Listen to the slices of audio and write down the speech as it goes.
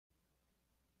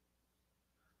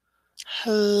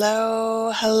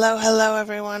Hello,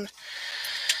 everyone.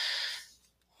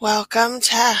 Welcome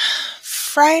to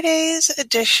Friday's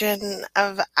edition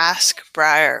of Ask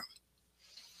Briar.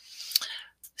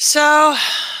 So,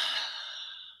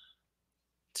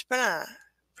 it's been a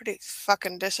pretty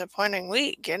fucking disappointing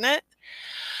week, isn't it?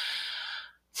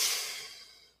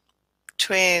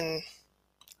 Between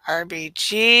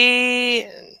RBG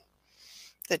and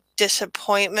the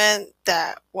disappointment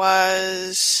that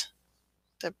was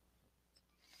the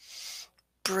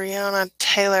Breonna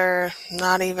Taylor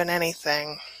not even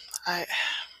anything.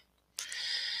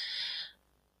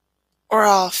 We're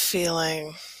all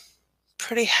feeling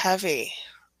pretty heavy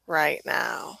right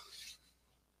now.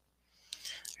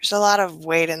 There's a lot of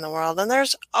weight in the world, and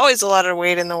there's always a lot of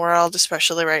weight in the world,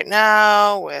 especially right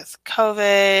now with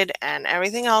COVID and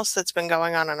everything else that's been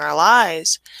going on in our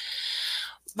lives.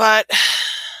 But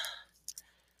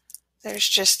there's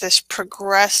just this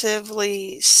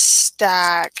progressively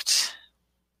stacked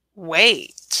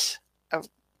weight of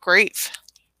grief,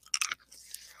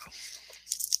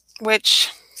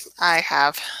 which I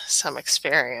have some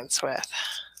experience with.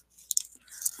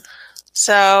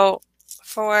 So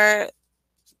for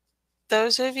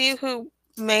those of you who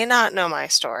may not know my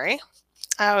story,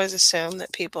 I always assume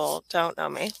that people don't know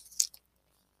me.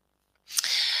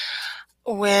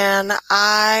 When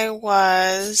I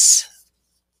was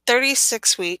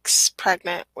 36 weeks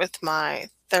pregnant with my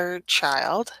third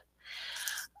child,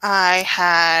 I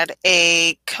had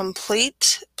a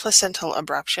complete placental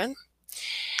abruption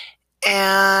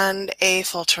and a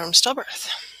full-term stillbirth.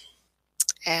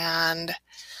 And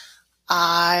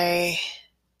I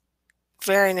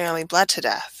very nearly bled to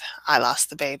death. I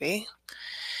lost the baby.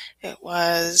 It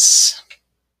was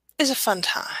a fun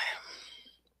time.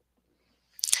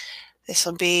 This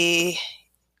will be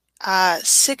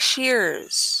 6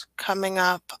 years coming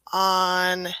up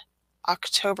on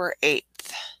October 8th.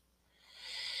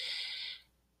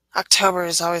 October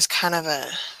is always kind of a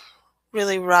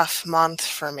really rough month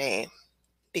for me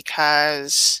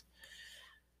because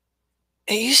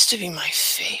it used to be my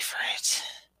favorite.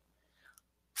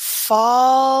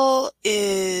 Fall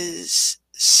is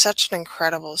such an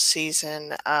incredible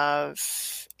season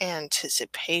of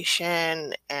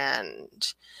anticipation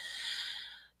and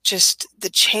just the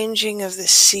changing of the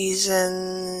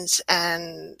seasons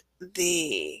and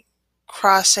the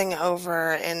crossing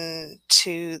over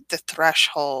into the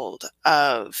threshold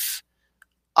of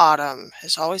autumn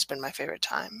has always been my favorite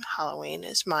time. Halloween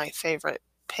is my favorite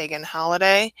pagan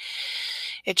holiday.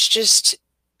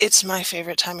 It's my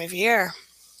favorite time of year.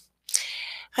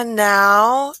 And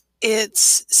now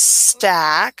it's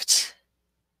stacked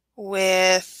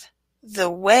with the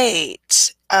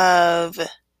weight of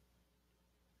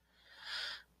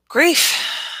grief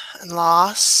and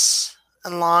loss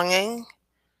and longing.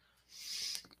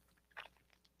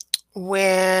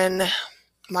 When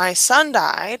my son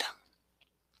died,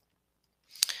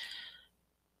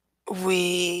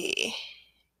 I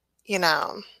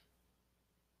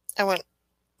went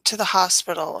to the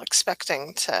hospital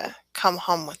expecting to come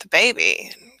home with a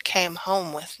baby and came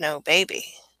home with no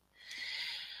baby.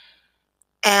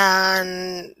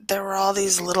 And there were all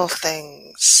these little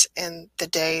things in the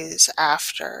days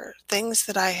after, things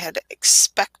that I had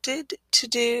expected to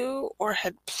do or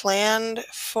had planned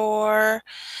for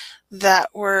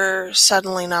that were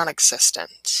suddenly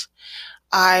non-existent.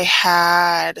 I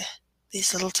had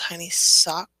these little tiny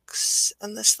socks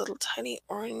and this little tiny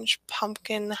orange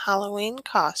pumpkin Halloween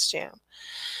costume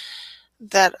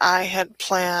that I had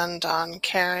planned on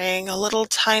carrying a little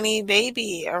tiny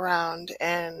baby around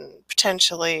and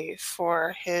potentially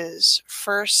for his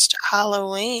first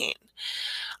Halloween.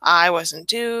 I wasn't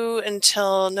due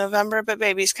until November, but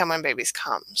babies come when babies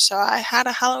come. So I had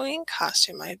a Halloween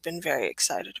costume. I had been very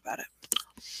excited about it.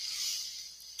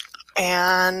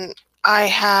 And I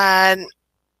had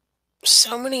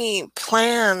so many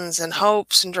plans and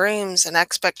hopes and dreams and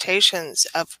expectations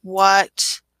of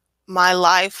what my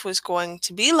life was going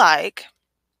to be like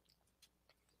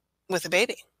with a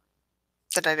baby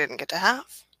that I didn't get to have.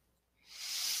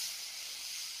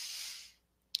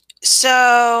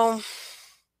 So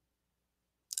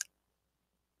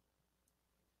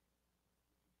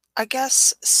I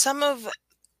guess some of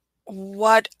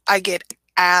what I get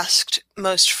asked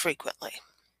most frequently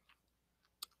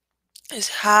is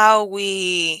how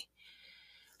we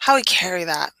carry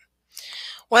that.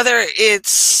 Whether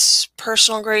it's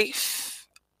personal grief,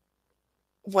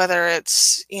 whether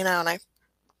it's, and I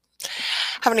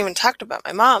haven't even talked about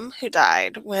my mom who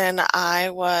died when I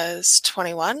was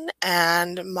 21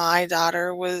 and my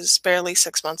daughter was barely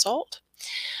 6 months old.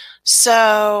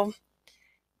 So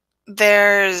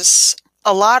there's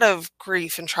a lot of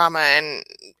grief and trauma and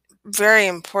very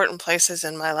important places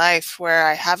in my life where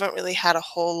I haven't really had a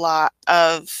whole lot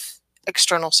of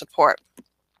external support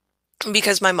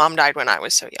because my mom died when I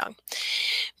was so young,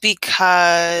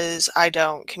 because I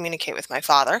don't communicate with my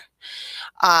father.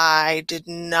 I did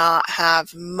not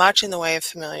have much in the way of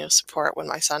familial support when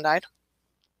my son died.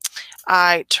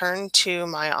 I turned to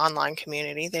my online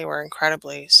community. They were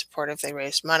incredibly supportive. They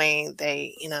raised money.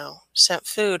 They, sent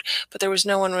food, but there was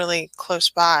no one really close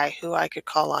by who I could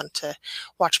call on to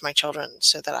watch my children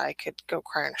so that I could go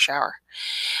cry in a shower.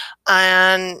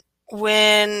 And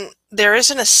when there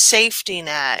isn't a safety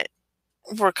net,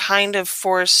 we're kind of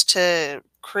forced to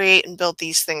create and build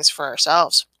these things for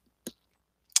ourselves.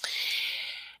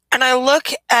 And I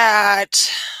look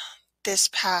at this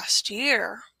past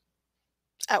year,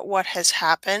 at what has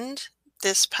happened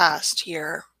this past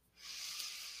year,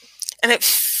 and it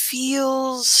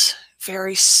feels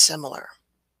very similar.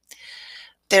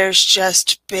 There's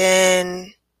just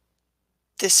been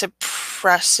this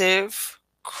oppressive,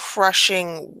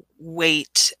 crushing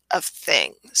weight of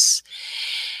things,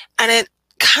 and it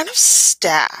kind of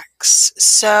stacks.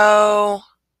 So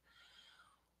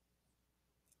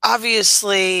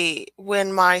obviously,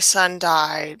 when my son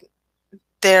died,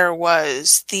 there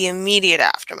was the immediate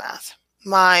aftermath.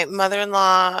 My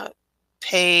mother-in-law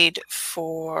paid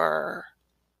for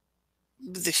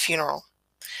the funeral.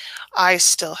 I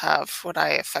still have what I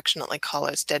affectionately call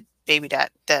as dead baby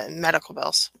debt, the medical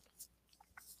bills.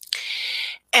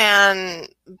 And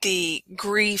the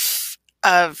grief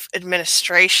of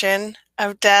administration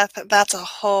of death, that's a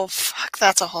whole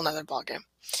nother ballgame.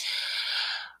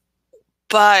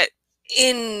 But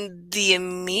in the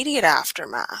immediate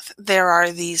aftermath, there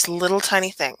are these little tiny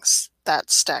things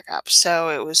that stack up. So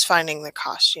it was finding the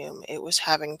costume. It was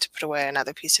having to put away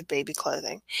another piece of baby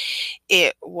clothing.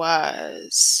 It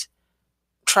was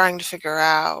trying to figure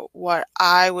out what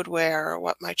I would wear or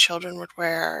what my children would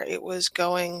wear. It was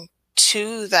going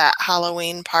to that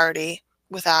Halloween party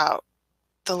without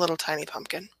the little tiny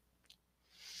pumpkin.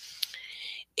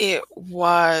 It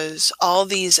was all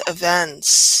these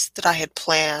events that I had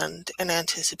planned and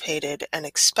anticipated and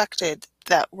expected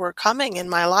that were coming in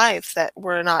my life that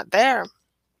were not there.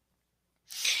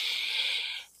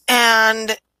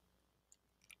 And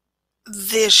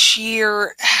this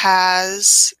year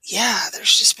there's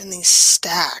just been these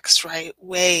stacks, right?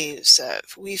 Waves of,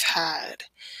 we've had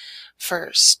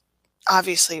first,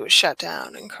 obviously it was shut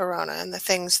down and Corona and the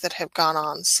things that have gone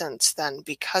on since then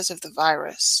because of the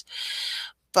virus.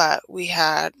 But we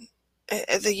had,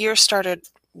 the year started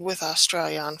with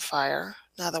Australia on fire.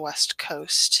 Now the West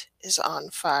Coast is on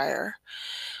fire.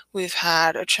 We've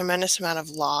had a tremendous amount of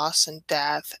loss and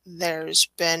death. There's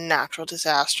been natural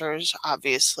disasters,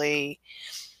 obviously,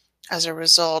 as a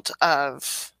result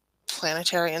of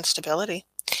planetary instability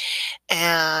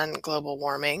and global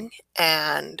warming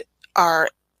and our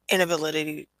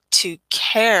inability to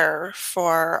care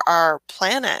for our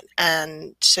planet.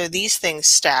 And so these things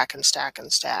stack and stack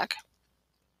and stack.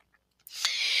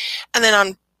 And then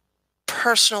on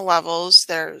personal levels,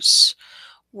 there's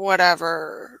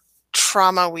whatever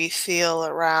trauma we feel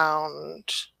around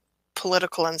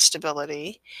political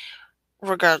instability,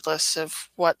 regardless of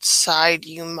what side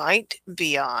you might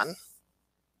be on.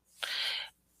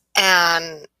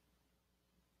 And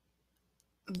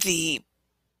the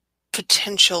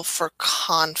potential for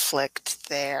conflict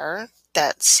there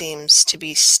that seems to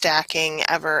be stacking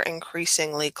ever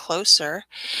increasingly closer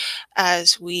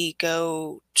as we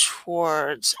go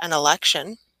towards an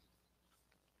election.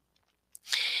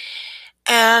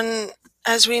 And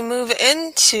as we move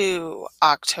into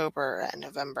October and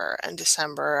November and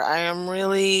December, I am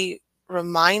really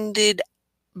reminded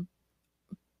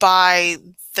by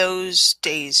those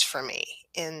days for me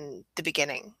in the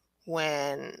beginning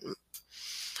when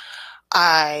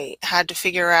I had to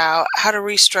figure out how to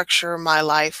restructure my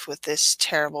life with this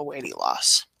terrible weighty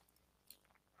loss.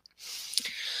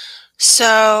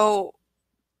 So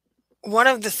one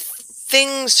of the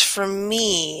things for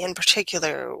me in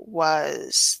particular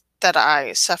was that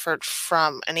I suffered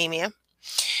from anemia.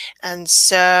 And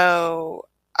so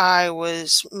I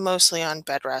was mostly on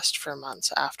bed rest for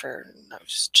months after. I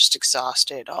was just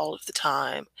exhausted all of the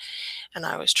time. And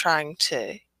I was trying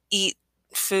to eat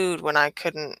food when I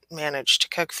couldn't manage to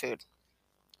cook food.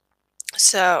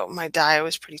 So my diet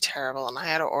was pretty terrible and I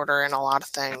had to order in a lot of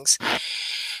things.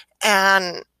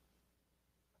 And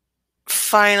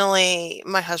finally,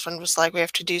 my husband was like, we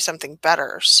have to do something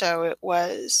better. So it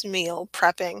was meal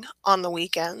prepping on the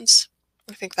weekends.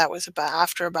 I think that was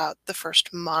after about the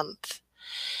first month.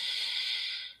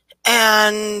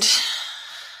 And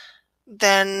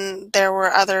Then there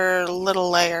were other little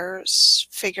layers,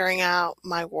 figuring out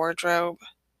my wardrobe,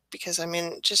 because I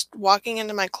mean, just walking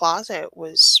into my closet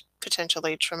was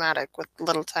potentially traumatic with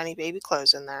little tiny baby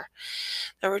clothes in there.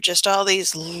 There were just all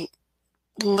these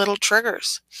little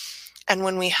triggers. And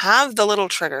when we have the little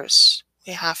triggers,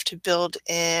 we have to build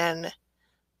in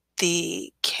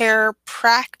the care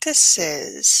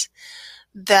practices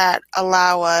that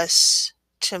allow us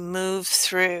to move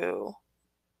through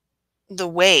the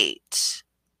weight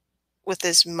with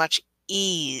as much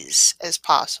ease as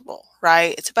possible,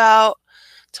 right? It's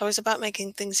always about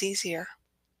making things easier.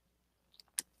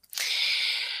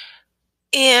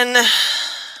 In,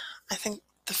 I think,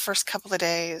 the first couple of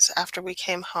days after we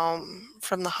came home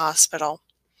from the hospital,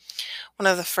 one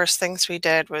of the first things we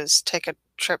did was take a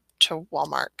trip to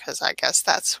Walmart, because I guess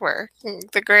that's where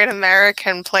the great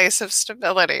American place of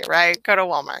stability, right? Go to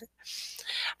Walmart.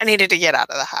 I needed to get out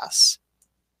of the house,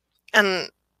 and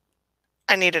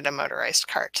I needed a motorized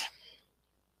cart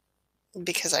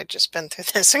because I'd just been through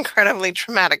this incredibly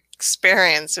traumatic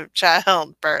experience of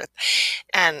childbirth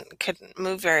and couldn't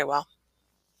move very well.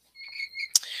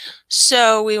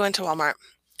 So we went to Walmart,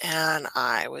 and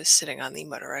I was sitting on the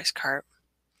motorized cart,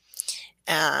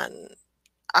 and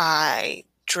I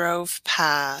drove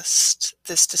past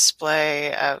this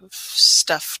display of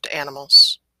stuffed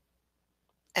animals,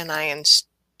 and I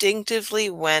instinctively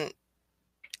went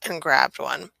and grabbed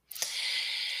one.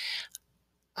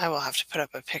 I will have to put up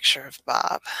a picture of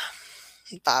Bob.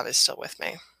 Bob is still with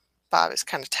me. Bob is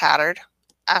kind of tattered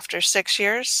after 6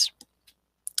 years,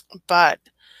 but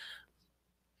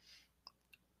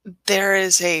there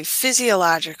is a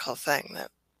physiological thing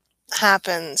that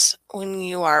happens when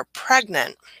you are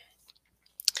pregnant.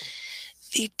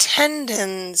 The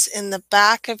tendons in the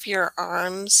back of your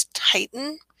arms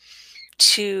tighten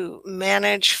to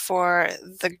manage for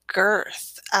the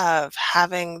girth of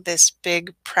having this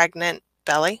big pregnant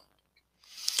belly.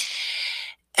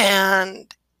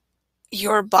 And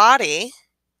your body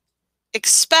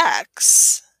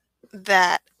expects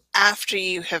that after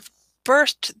you have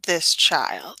birthed this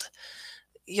child,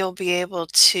 you'll be able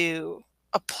to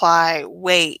apply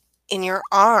weight in your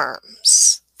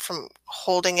arms from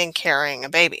holding and carrying a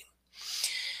baby,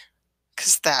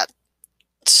 because that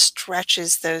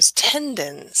stretches those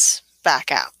tendons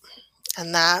back out.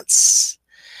 And that's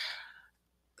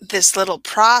this little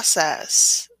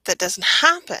process that doesn't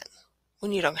happen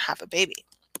when you don't have a baby.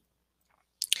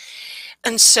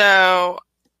 And so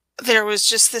there was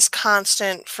just this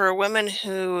constant for women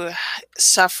who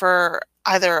suffer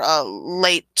either a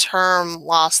late term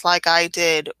loss like I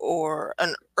did or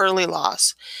an early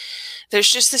loss. There's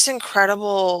just this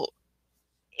incredible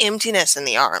emptiness in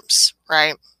the arms,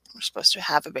 right? We're supposed to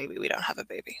have a baby. We don't have a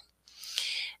baby.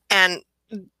 And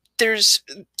there's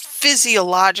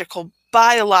physiological,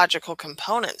 biological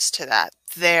components to that.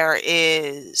 There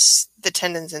is the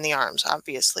tendons in the arms,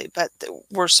 obviously, but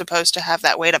we're supposed to have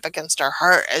that weight up against our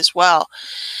heart as well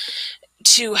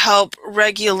to help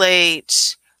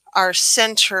regulate our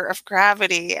center of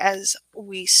gravity as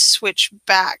we switch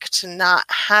back to not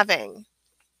having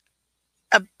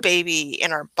a baby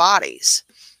in our bodies.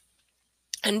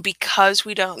 And because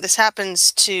we don't, this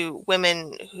happens to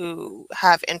women who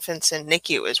have infants in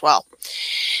NICU as well.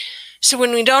 So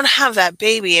when we don't have that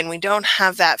baby and we don't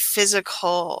have that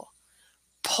physical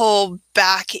pull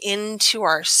back into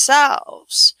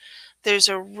ourselves, there's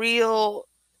a real,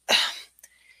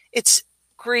 it's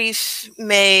grief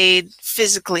made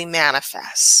physically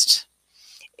manifest.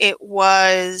 It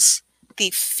was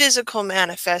the physical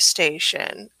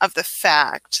manifestation of the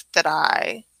fact that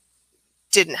I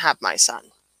didn't have my son.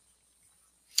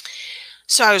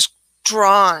 So I was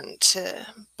drawn to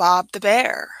Bob the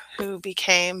bear, who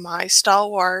became my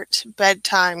stalwart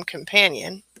bedtime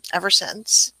companion ever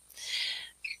since.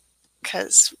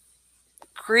 Because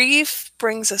grief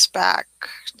brings us back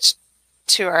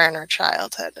to our inner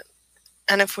childhood.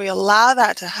 And if we allow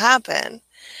that to happen,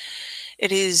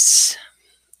 it is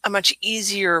a much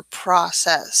easier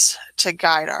process to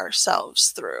guide ourselves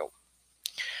through.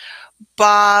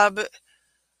 Bob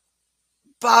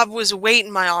was a weight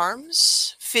in my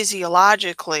arms,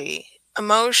 physiologically.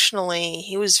 Emotionally,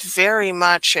 he was very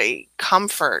much a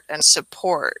comfort and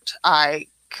support. I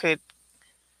could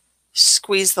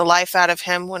squeeze the life out of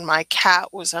him when my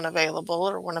cat was unavailable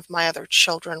or one of my other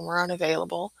children were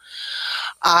unavailable.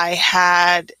 I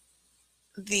had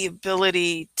the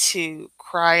ability to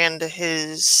cry into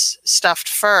his stuffed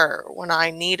fur when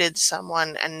I needed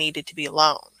someone and needed to be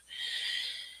alone.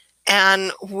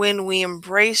 And when we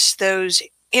embrace those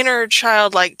inner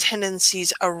childlike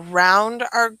tendencies around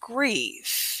our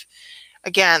grief,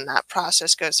 again, that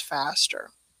process goes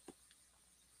faster.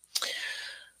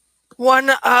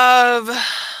 One of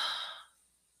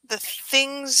the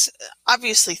things,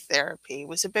 obviously therapy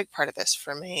was a big part of this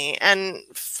for me. And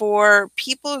for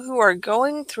people who are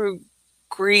going through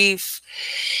grief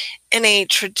in a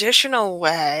traditional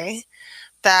way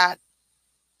that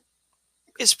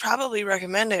is probably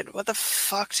recommended, what the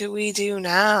fuck do we do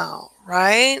now,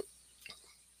 right?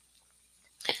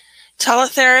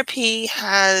 Teletherapy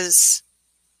has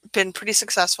been pretty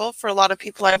successful for a lot of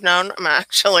people I've known. I'm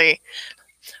actually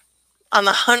on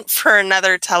the hunt for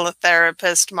another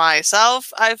teletherapist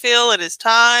myself. I feel it is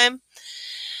time.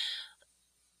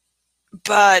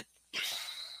 But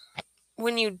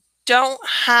when you don't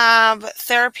have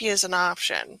therapy as an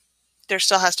option, there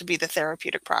still has to be the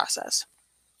therapeutic process.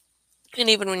 And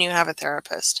even when you have a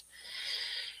therapist,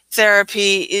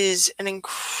 therapy is an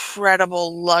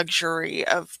incredible luxury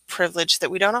of privilege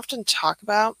that we don't often talk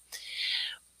about.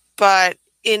 But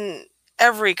in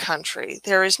every country,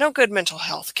 there is no good mental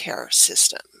health care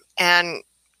system. And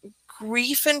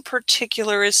grief in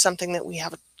particular is something that we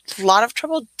have a lot of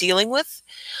trouble dealing with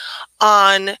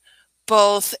on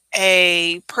both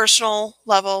a personal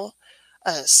level,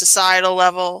 a societal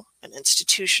level, an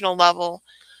institutional level.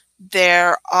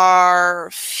 There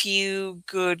are few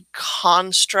good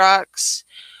constructs.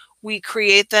 We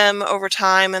create them over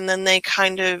time and then they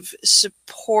kind of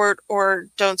support or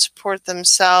don't support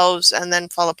themselves and then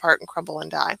fall apart and crumble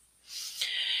and die.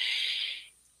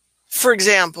 For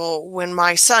example, when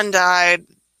my son died,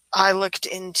 I looked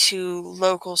into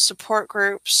local support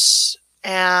groups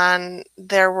and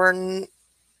there were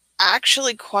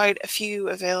actually quite a few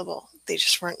available. They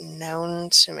just weren't known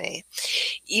to me.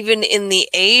 Even in the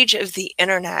age of the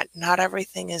internet, not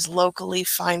everything is locally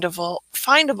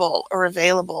findable or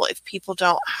available if people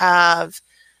don't have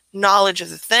knowledge of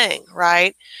the thing,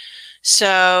 right?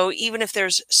 So even if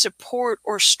there's support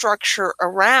or structure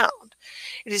around,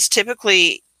 it is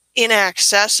typically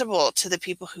inaccessible to the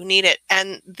people who need it.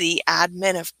 And the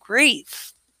admin of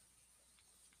grief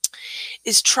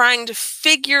is trying to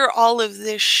figure all of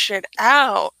this shit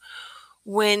out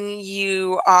when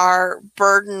you are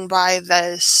burdened by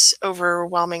this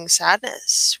overwhelming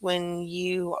sadness, when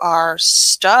you are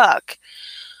stuck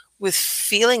with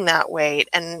feeling that weight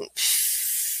and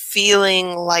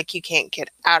feeling like you can't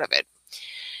get out of it.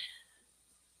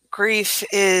 Grief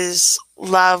is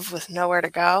love with nowhere to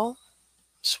go.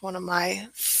 It's one of my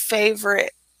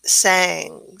favorite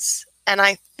sayings. And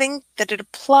I think that it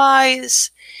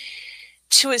applies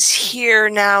to us here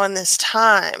now in this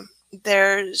time.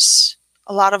 There's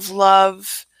a lot of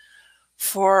love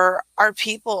for our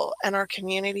people and our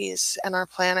communities and our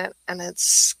planet. And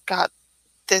it's got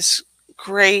this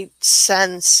great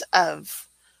sense of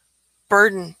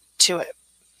burden to it.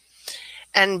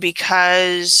 And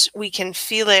because we can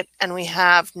feel it and we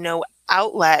have no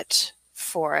outlet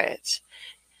for it,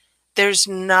 there's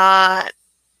not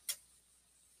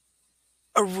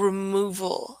a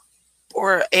removal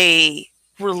or a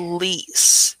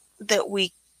release that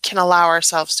we can allow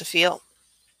ourselves to feel.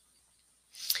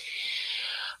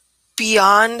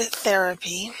 Beyond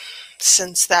therapy,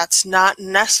 since that's not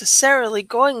necessarily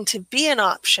going to be an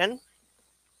option,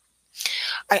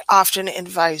 I often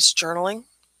advise journaling.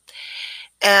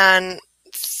 And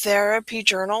therapy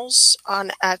journals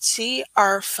on Etsy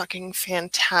are fucking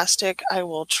fantastic. I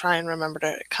will try and remember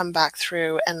to come back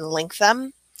through and link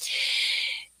them.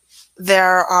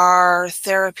 There are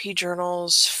therapy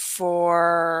journals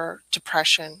for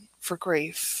depression, for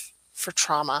grief, for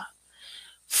trauma,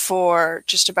 for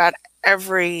just about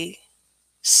every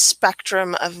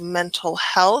spectrum of mental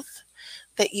health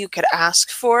that you could ask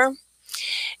for.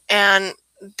 And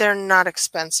they're not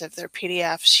expensive. They're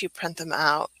PDFs. You print them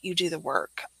out. You do the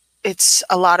work. It's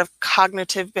a lot of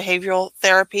cognitive behavioral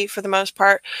therapy for the most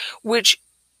part, which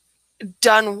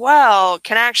done well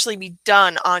can actually be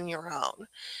done on your own.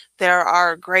 There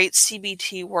are great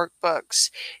CBT workbooks.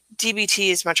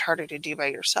 DBT is much harder to do by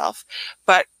yourself,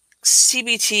 but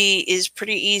CBT is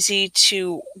pretty easy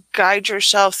to guide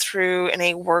yourself through in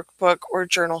a workbook or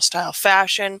journal style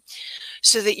fashion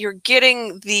so that you're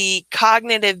getting the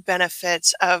cognitive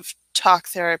benefits of talk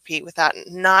therapy without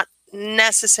not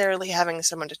necessarily having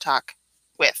someone to talk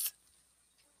with.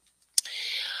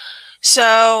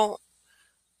 So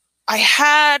I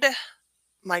had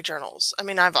my journals. I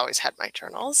mean, I've always had my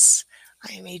journals.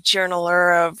 I am a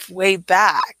journaler of way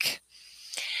back.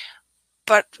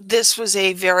 But this was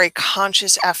a very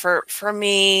conscious effort for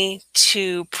me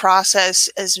to process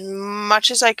as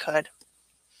much as I could,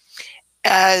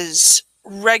 as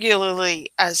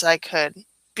regularly as I could,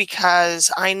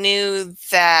 because I knew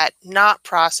that not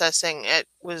processing it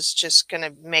was just going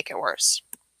to make it worse.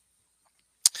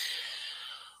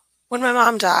 When my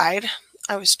mom died,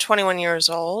 I was 21 years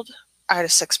old. I had a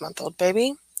 6-month-old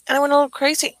baby, and I went a little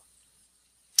crazy.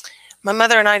 My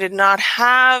mother and I did not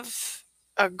have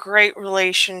a great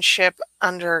relationship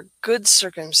under good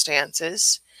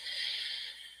circumstances.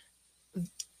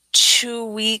 2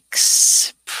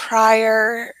 weeks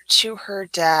prior to her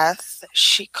death,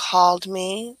 she called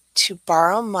me to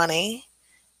borrow money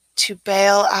to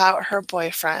bail out her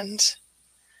boyfriend.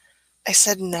 I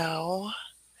said no.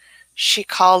 She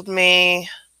called me,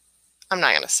 I'm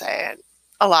not going to say it,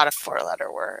 a lot of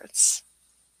 4-letter words.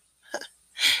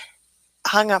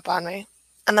 Hung up on me,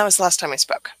 and that was the last time we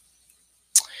spoke.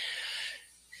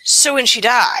 So when she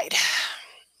died,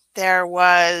 there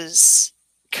was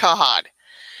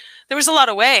a lot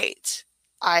of weight.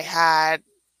 I had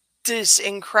this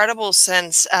incredible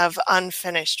sense of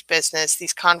unfinished business,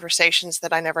 these conversations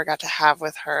that I never got to have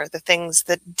with her, the things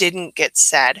that didn't get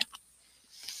said.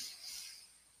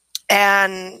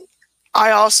 And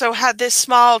I also had this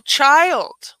small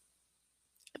child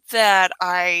that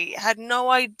I had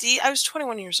no idea. I was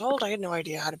 21 years old. I had no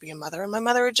idea how to be a mother, and my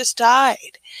mother had just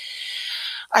died.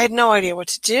 I had no idea what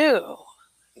to do.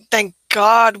 Thank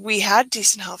God we had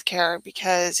decent health care,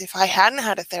 because if I hadn't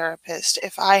had a therapist,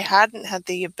 if I hadn't had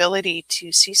the ability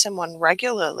to see someone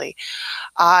regularly,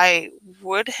 I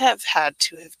would have had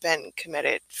to have been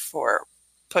committed for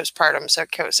postpartum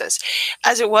psychosis.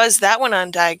 As it was, that went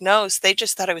undiagnosed. They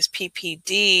just thought I was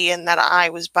PPD and that I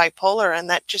was bipolar and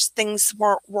that just things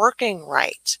weren't working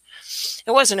right.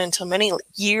 It wasn't until many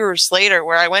years later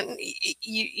where I went,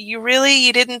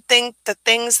 you didn't think the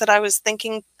things that I was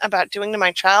thinking about doing to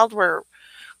my child were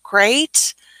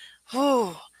great?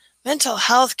 Ooh, mental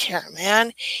health care,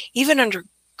 man. Even under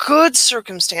good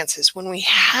circumstances, when we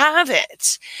have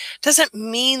it, doesn't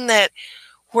mean that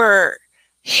we're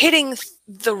hitting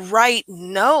the right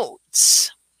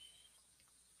notes.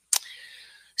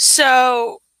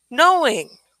 So knowing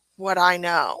what I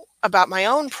know about my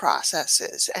own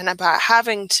processes and about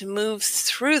having to move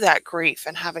through that grief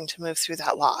and having to move through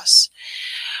that loss,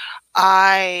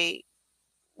 I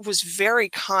was very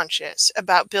conscious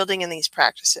about building in these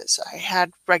practices. I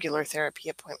had regular therapy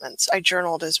appointments. I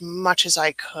journaled as much as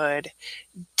I could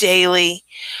daily.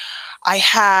 I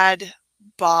had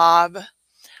Bob.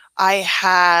 I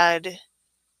had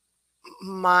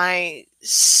my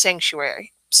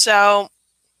sanctuary. So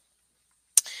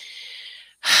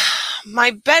my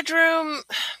bedroom,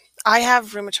 I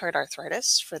have rheumatoid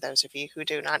arthritis, for those of you who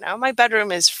do not know. My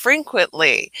bedroom is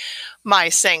frequently my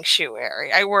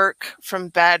sanctuary. I work from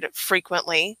bed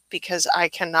frequently because I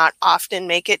cannot often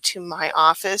make it to my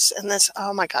office. And this,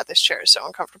 oh my God, this chair is so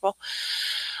uncomfortable.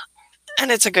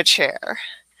 And it's a good chair.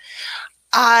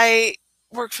 I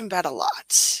work from bed a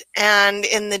lot. And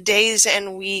in the days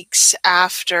and weeks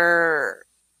after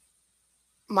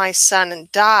my son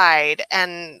died,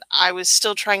 and I was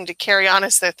still trying to carry on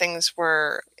as though things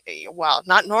were, well,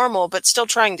 not normal, but still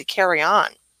trying to carry on,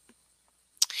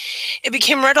 it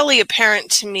became readily apparent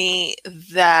to me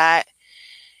that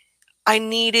I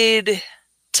needed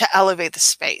to elevate the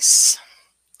space.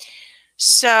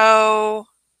 So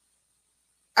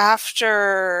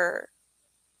after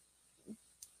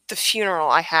the funeral,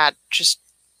 I had just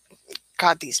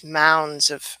got these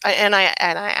mounds of, and I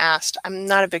asked, I'm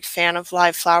not a big fan of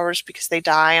live flowers because they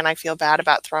die and I feel bad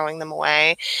about throwing them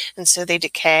away. And so they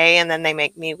decay and then they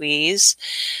make me wheeze.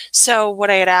 So what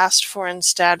I had asked for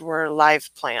instead were live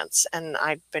plants, and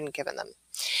I'd been given them.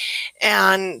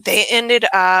 And they ended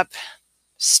up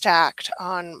stacked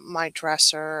on my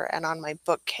dresser and on my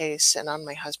bookcase and on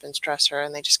my husband's dresser.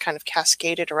 And they just kind of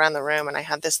cascaded around the room. And I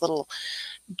had this little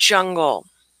jungle.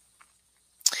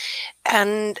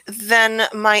 And then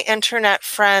my internet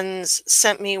friends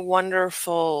sent me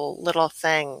wonderful little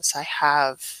things. I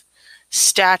have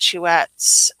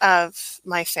statuettes of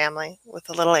my family with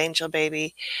a little angel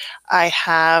baby. I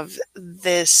have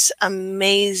this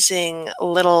amazing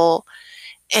little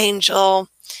angel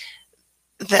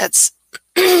that's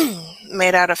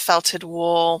made out of felted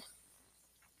wool.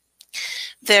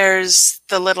 There's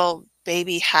the little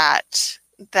baby hat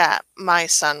that my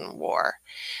son wore.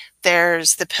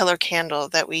 There's the pillar candle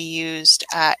that we used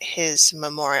at his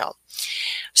memorial.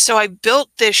 So I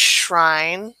built this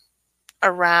shrine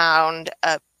around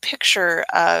a picture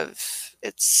of,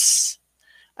 it's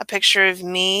a picture of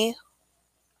me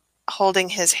holding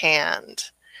his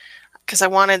hand, because I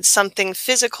wanted something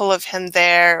physical of him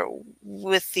there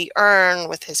with the urn,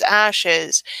 with his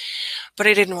ashes, but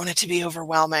I didn't want it to be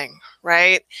overwhelming,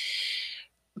 right?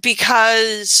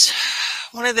 Because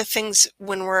one of the things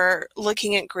when we're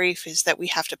looking at grief is that we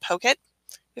have to poke it.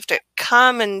 We have to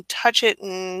come and touch it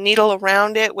and needle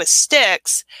around it with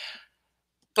sticks,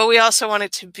 but we also want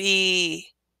it to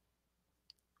be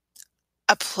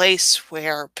a place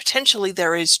where potentially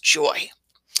there is joy.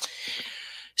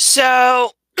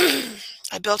 So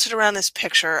I built it around this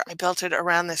picture. I built it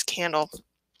around this candle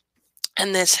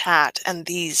and this hat and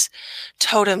these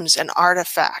totems and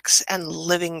artifacts and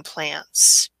living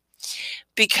plants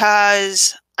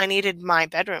because I needed my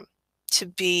bedroom to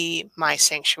be my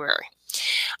sanctuary.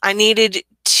 I needed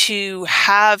to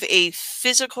have a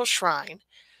physical shrine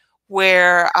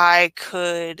where I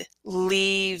could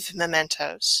leave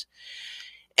mementos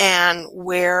and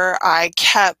where I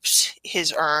kept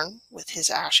his urn with his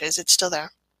ashes. It's still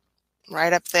there,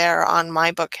 right up there on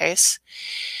my bookcase.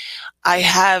 I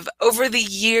have, over the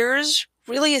years,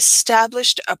 really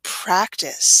established a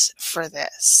practice for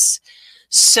this.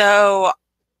 So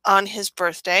on his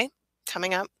birthday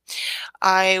coming up,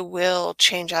 I will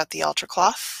change out the altar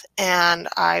cloth and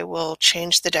I will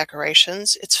change the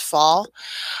decorations. It's fall.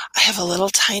 I have a little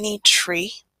tiny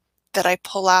tree that I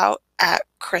pull out at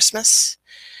Christmas.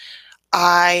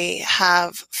 I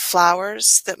have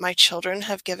flowers that my children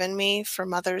have given me for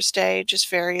Mother's Day, just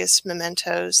various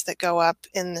mementos that go up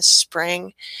in the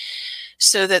spring,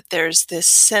 so that there's this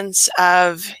sense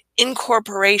of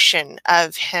incorporation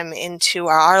of him into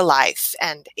our life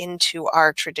and into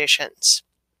our traditions.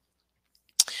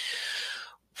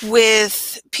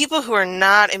 With people who are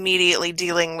not immediately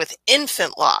dealing with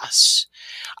infant loss,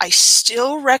 I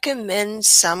still recommend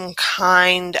some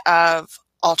kind of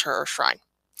altar or shrine.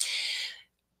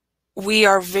 We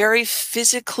are very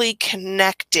physically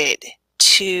connected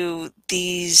to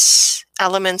these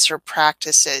elements or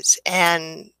practices,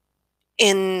 and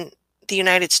in the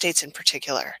United States in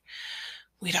particular,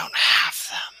 we don't have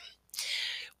them.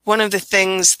 One of the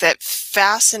things that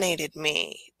fascinated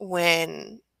me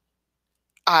when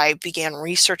I began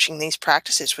researching these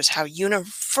practices was how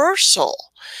universal,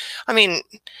 I mean,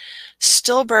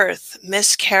 stillbirth,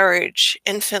 miscarriage,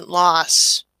 infant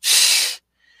loss,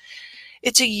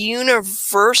 it's a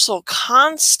universal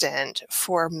constant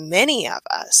for many of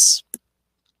us.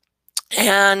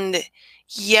 And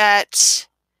yet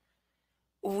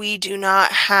we do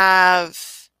not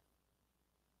have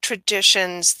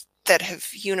traditions that have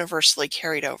universally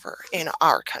carried over in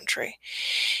our country.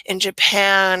 In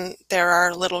Japan, there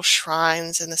are little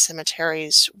shrines in the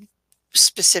cemeteries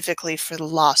specifically for the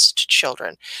lost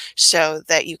children so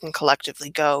that you can collectively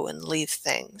go and leave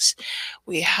things.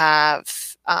 We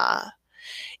have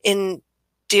in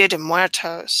Dia de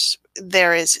Muertos,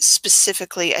 there is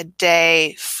specifically a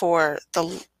day for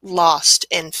the lost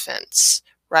infants,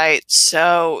 right?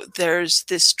 So there's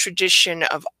this tradition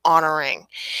of honoring,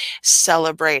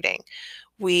 celebrating.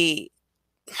 We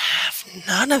have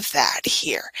none of that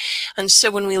here. And so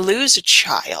when we lose a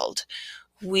child,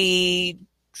 we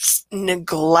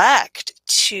neglect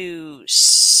to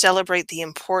celebrate the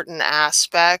important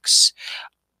aspects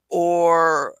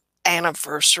or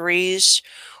anniversaries,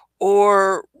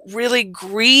 or really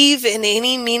grieve in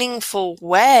any meaningful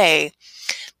way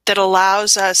that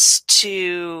allows us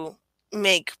to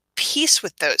make peace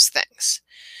with those things.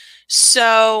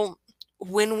 So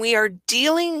when we are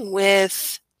dealing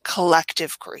with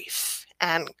collective grief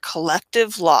and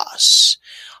collective loss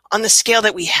on the scale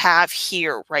that we have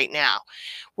here right now,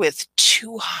 with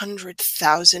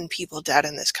 200,000 people dead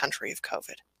in this country of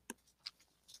COVID,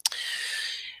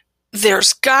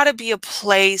 there's got to be a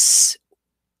place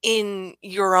in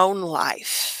your own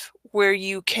life where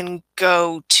you can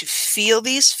go to feel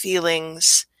these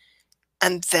feelings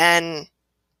and then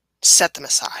set them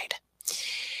aside.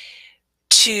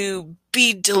 To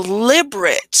be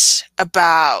deliberate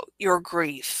about your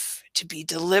grief, to be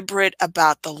deliberate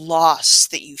about the loss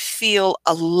that you feel,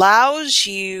 allows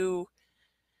you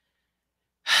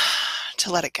to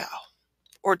let it go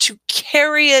or to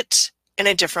carry it in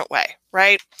a different way,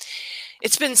 right?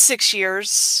 It's been 6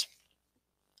 years.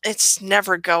 It's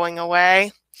never going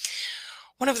away.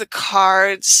 One of the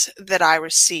cards that I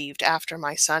received after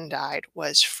my son died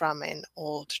was from an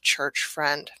old church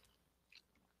friend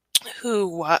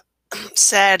who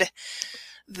said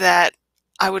that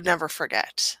I would never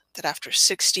forget that after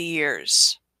 60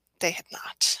 years, they had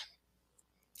not.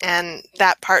 And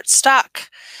that part stuck.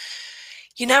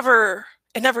 It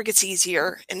never gets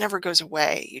easier. It never goes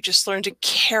away. You just learn to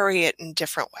carry it in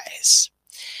different ways.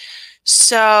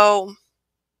 So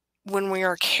when we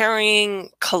are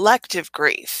carrying collective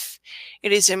grief,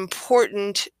 it is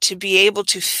important to be able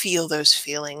to feel those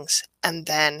feelings and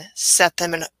then set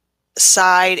them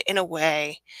aside in a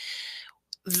way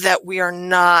that we are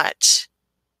not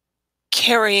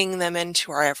carrying them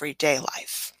into our everyday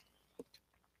life.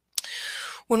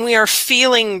 When we are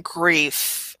feeling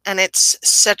grief and it's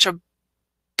such a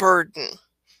burden,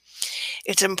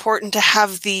 it's important to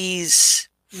have these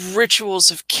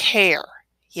rituals of care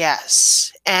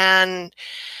Yes. And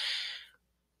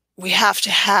we have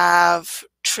to have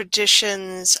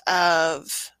traditions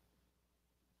of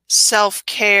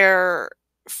self-care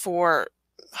for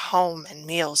home and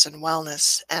meals and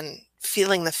wellness and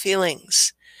feeling the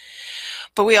feelings.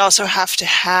 But we also have to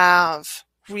have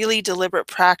really deliberate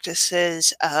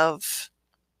practices of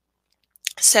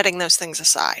setting those things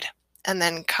aside and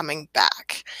then coming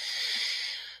back.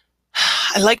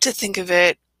 I like to think of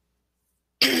it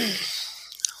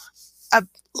a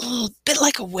little bit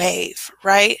like a wave,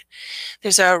 right?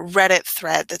 There's a Reddit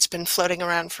thread that's been floating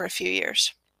around for a few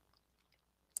years.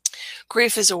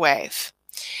 Grief is a wave,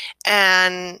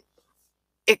 and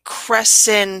it crests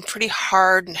in pretty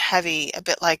hard and heavy, a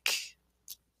bit like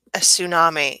a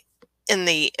tsunami in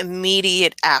the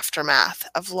immediate aftermath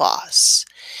of loss.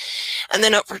 And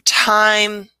then over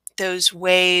time, those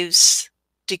waves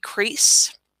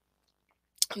decrease,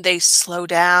 they slow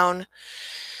down,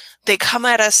 they come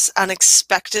at us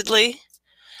unexpectedly.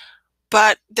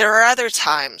 But there are other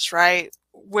times, right,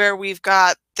 where we've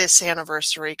got this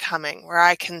anniversary coming, where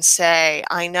I can say,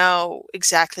 I know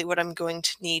exactly what I'm going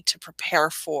to need to prepare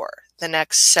for the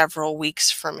next several weeks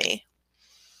for me.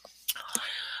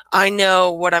 I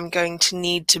know what I'm going to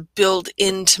need to build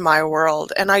into my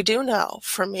world. And I do know,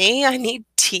 for me, I need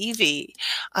TV.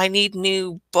 I need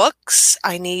new books.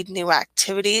 I need new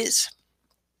activities.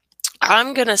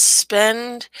 I'm going to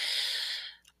spend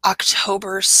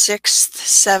October 6th,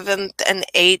 7th, and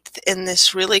 8th in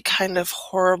this really kind of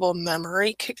horrible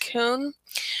memory cocoon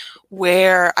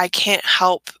where I can't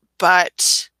help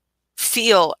but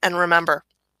feel and remember.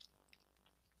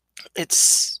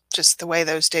 It's just the way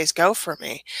those days go for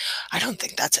me. I don't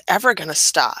think that's ever going to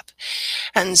stop.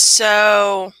 And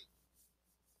so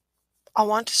I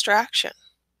want distraction.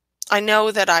 I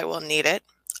know that I will need it.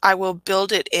 I will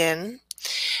build it in.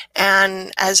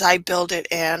 And as I build it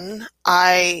in,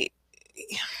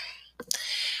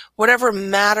 whatever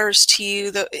matters to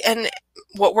you, and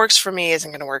what works for me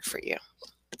isn't going to work for you.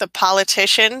 The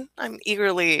politician, I'm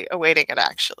eagerly awaiting it,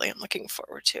 actually. I'm looking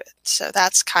forward to it. So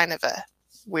that's kind of a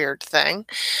weird thing.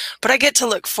 But I get to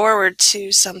look forward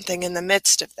to something in the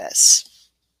midst of this.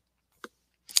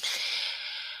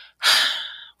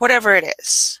 Whatever it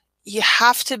is, you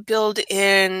have to build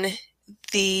in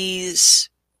these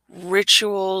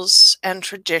rituals and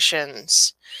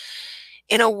traditions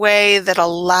in a way that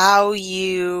allow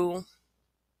you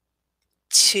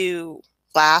to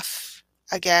laugh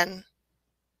again,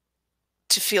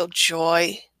 to feel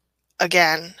joy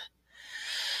again,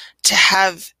 to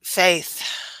have faith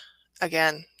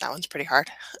again. That one's pretty hard.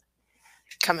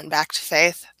 Coming back to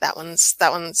faith, that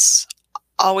one's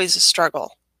always a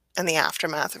struggle in the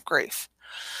aftermath of grief.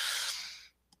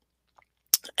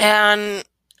 And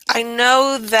I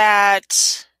know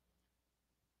that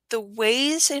the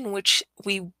ways in which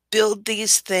we build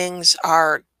these things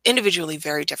are individually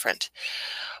very different.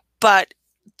 But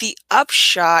the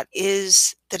upshot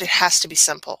is that it has to be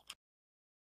simple.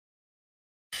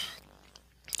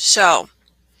 So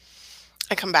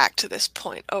I come back to this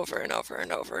point over and over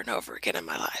and over and over again in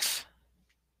my life.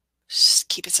 Just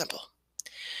keep it simple.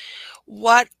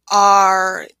 What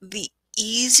are the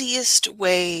easiest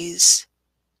ways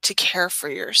to care for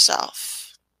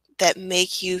yourself that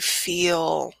make you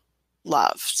feel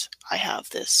loved? I have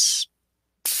this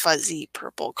fuzzy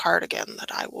purple cardigan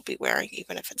that I will be wearing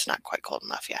even if it's not quite cold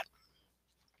enough yet.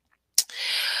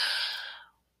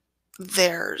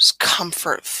 There's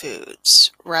comfort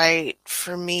foods, right?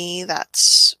 For me,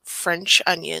 that's French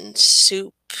onion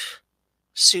soup,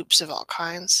 soups of all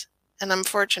kinds. And I'm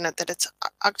fortunate that it's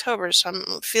October, so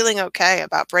I'm feeling okay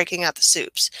about breaking out the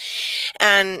soups.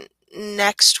 And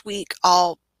next week,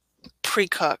 I'll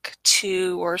pre-cook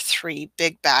 2 or 3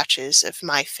 big batches of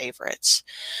my favorites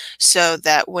so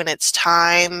that when it's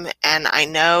time and I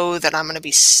know that I'm going to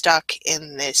be stuck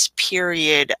in this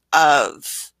period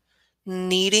of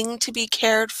needing to be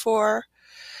cared for,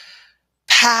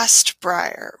 past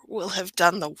Briar will have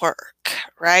done the work,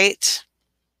 right?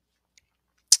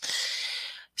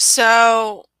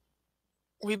 So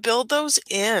we build those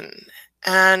in,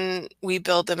 and we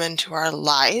build them into our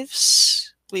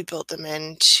lives. We build them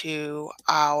into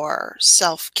our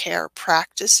self-care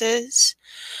practices.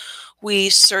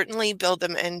 We certainly build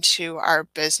them into our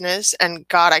business. And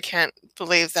God, I can't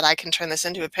believe that I can turn this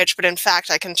into a pitch, but in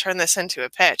fact, I can turn this into a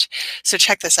pitch. So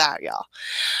check this out, y'all.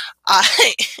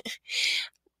 I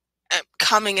am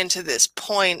coming into this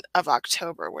point of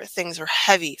October where things are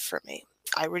heavy for me.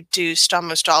 I reduced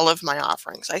almost all of my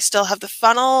offerings. I still have the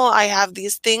funnel. I have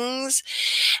these things,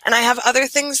 and I have other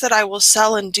things that I will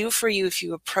sell and do for you if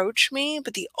you approach me.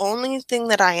 But the only thing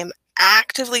that I am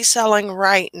actively selling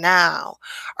right now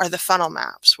are the funnel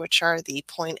maps, which are the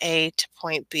point A to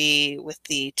point B with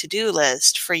the to-do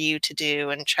list for you to do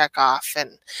and check off.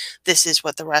 And this is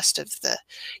what the rest of the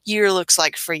year looks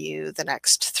like for you. The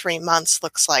next 3 months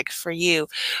looks like for you.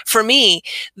 For me,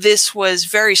 this was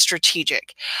very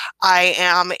strategic. I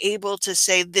am able to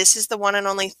say, this is the one and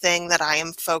only thing that I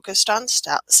am focused on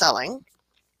selling.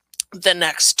 The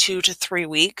next 2 to 3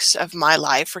 weeks of my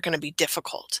life are going to be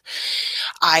difficult.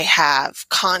 I have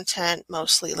content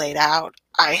mostly laid out.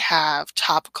 I have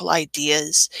topical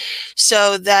ideas,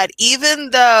 so that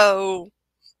even though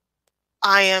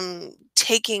I am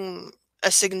taking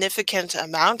a significant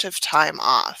amount of time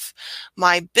off,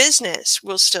 my business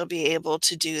will still be able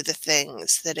to do the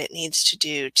things that it needs to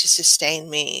do to sustain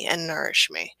me and nourish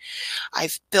me.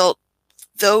 I've built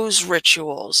those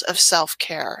rituals of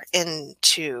self-care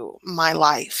into my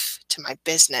life, to my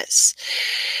business.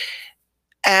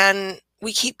 And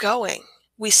we keep going.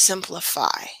 We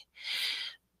simplify.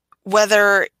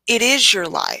 Whether it is your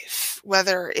life,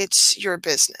 whether it's your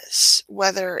business,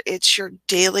 whether it's your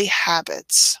daily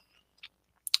habits,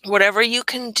 whatever you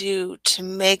can do to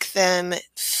make them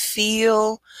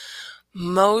feel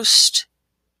most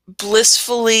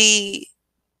blissfully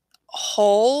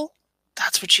whole,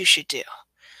 that's what you should do.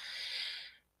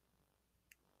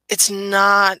 It's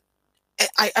not,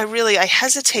 I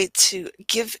hesitate to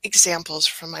give examples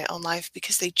from my own life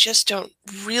because they just don't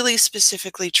really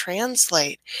specifically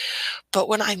translate. But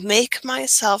when I make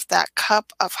myself that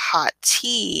cup of hot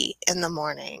tea in the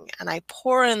morning and I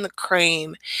pour in the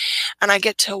cream and I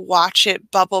get to watch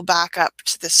it bubble back up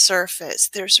to the surface,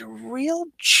 there's a real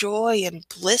joy and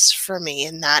bliss for me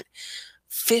in that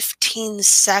 15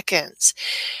 seconds.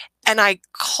 And I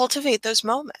cultivate those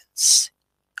moments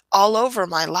all over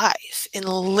my life in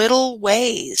little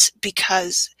ways,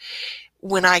 because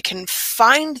when I can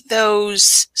find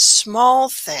those small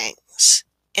things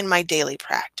in my daily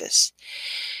practice,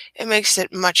 it makes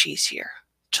it much easier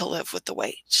to live with the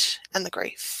weight and the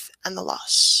grief and the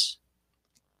loss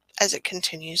as it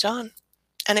continues on.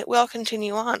 And it will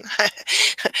continue on.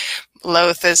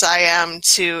 Loath as I am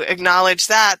to acknowledge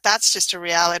that, that's just a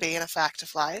reality and a fact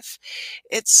of life.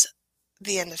 It's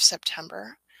the end of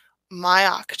September. My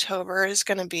October is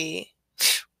going to be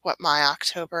what my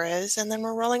October is, and then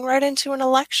we're rolling right into an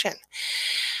election.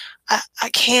 I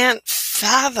can't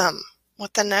fathom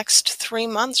what the next 3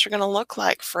 months are going to look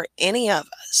like for any of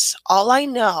us. All I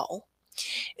know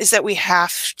is that we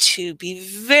have to be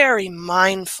very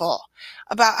mindful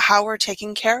about how we're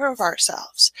taking care of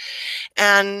ourselves.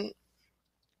 And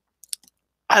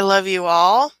I love you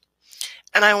all,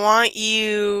 and I want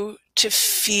you to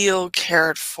feel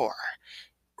cared for.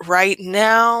 Right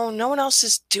now, no one else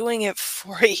is doing it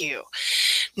for you.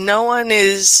 No one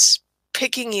is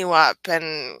picking you up.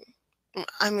 And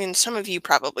I mean, some of you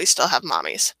probably still have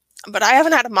mommies, but I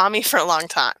haven't had a mommy for a long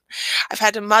time. I've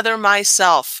had to mother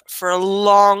myself for a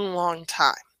long, long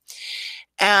time.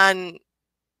 And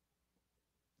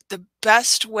the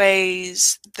best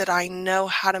ways that I know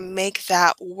how to make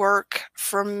that work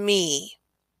for me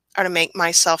are to make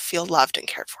myself feel loved and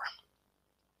cared for.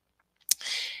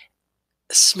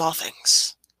 Small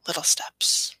things, little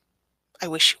steps. I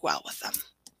wish you well with them.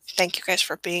 Thank you guys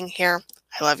for being here.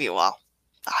 I love you all.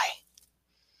 Bye.